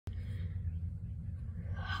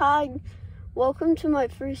Hi, welcome to my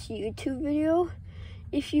first YouTube video.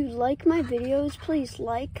 If you like my videos, please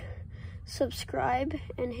like, subscribe,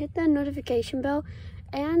 and hit that notification bell,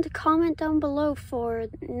 and comment down below for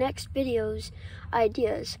next videos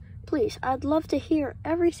ideas. Please, I'd love to hear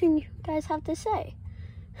everything you guys have to say.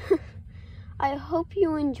 I hope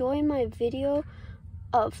you enjoy my video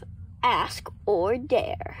of Ask or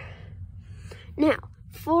Dare. Now,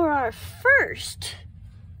 for our first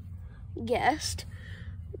guest,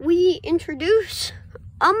 we introduce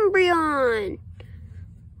Umbreon.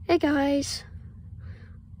 Hey guys,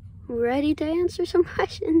 ready to answer some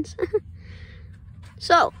questions?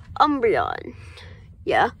 So, Umbreon,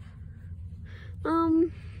 yeah.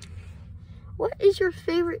 What is your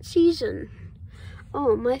favorite season?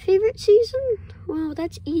 Oh, my favorite season? Well,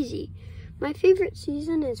 that's easy. My favorite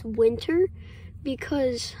season is winter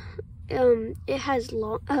because it has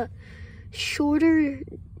shorter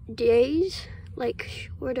days, like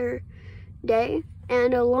shorter day,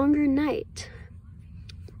 and a longer night.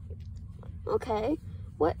 Okay,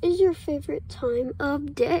 what is your favorite time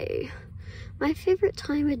of day? My favorite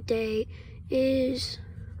time of day is,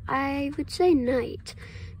 I would say, night,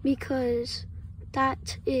 because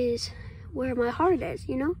that is where my heart is,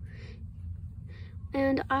 you know?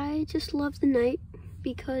 And I just love the night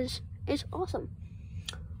because it's awesome.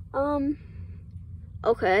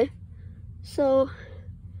 Okay, so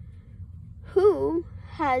who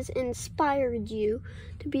has inspired you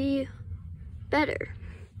to be better?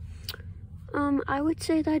 I would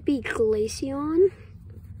say that'd be Glaceon.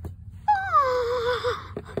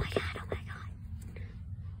 Oh my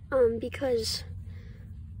god. Because,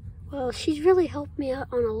 well, she's really helped me out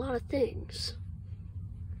on a lot of things.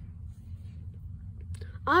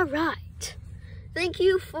 All right. Thank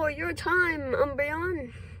you for your time,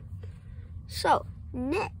 Umbreon. So,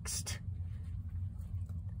 next,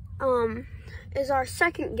 is our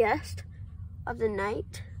second guest of the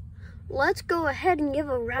night. Let's go ahead and give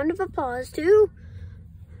a round of applause to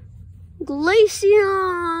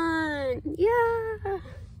Glaceon. Yeah.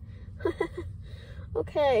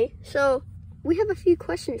 Okay, so we have a few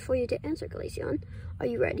questions for you to answer, Glaceon. Are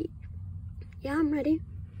you ready? Yeah, I'm ready.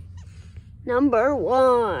 Number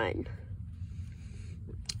 1.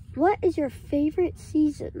 What is your favorite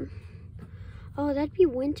season? Oh, that'd be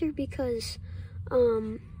winter because,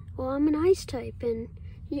 well, I'm an ice type, and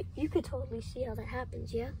you could totally see how that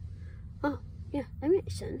happens, yeah? Oh, yeah, that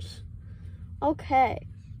makes sense. Okay,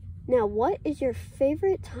 now what is your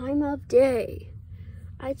favorite time of day?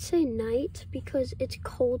 I'd say night because it's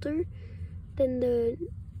colder than the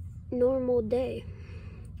normal day.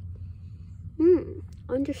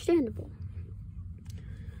 Understandable.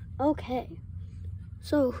 Okay,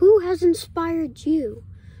 so who has inspired you?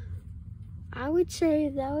 I would say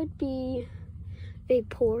that would be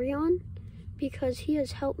Vaporeon because he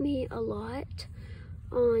has helped me a lot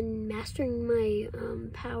on mastering my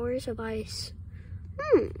powers of ice.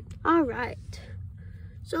 All right.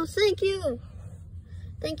 So thank you.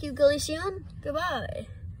 Thank you, Glaceon. Goodbye.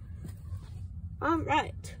 All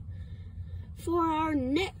right. For our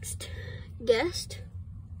next guest,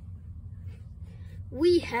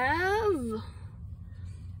 we have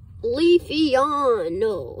Leafeon.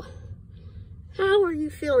 No. How are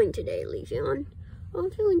you feeling today, Leafeon? Oh,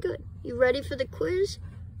 I'm feeling good. You ready for the quiz?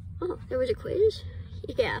 Oh, there was a quiz?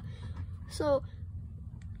 Yeah. So,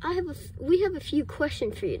 we have a few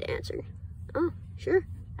questions for you to answer. Oh, sure.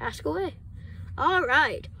 Ask away. All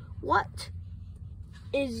right. What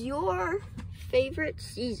is your favorite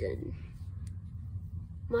season?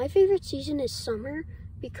 My favorite season is summer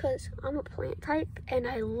because I'm a plant type and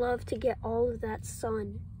I love to get all of that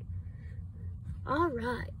sun. All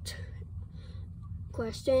right.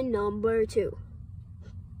 Question number 2.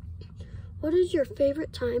 What is your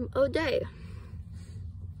favorite time of day?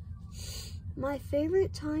 My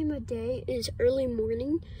favorite time of day is early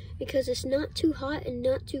morning because it's not too hot and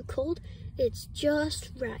not too cold. It's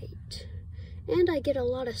just right. And I get a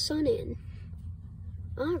lot of sun in.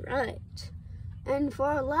 All right. And for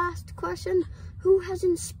our last question, who has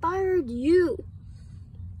inspired you?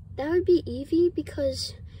 That would be Eevee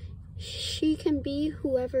because she can be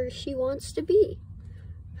whoever she wants to be.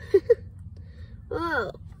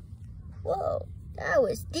 Whoa, that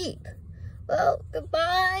was deep. Well,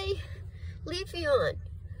 goodbye, Leafeon.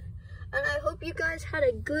 And I hope you guys had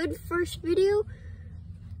a good first video.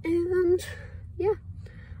 And yeah,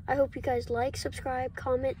 I hope you guys like, subscribe,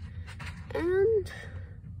 comment, and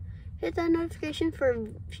hit that notification for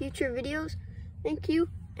future videos. Thank you,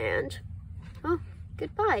 and, well,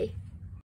 goodbye.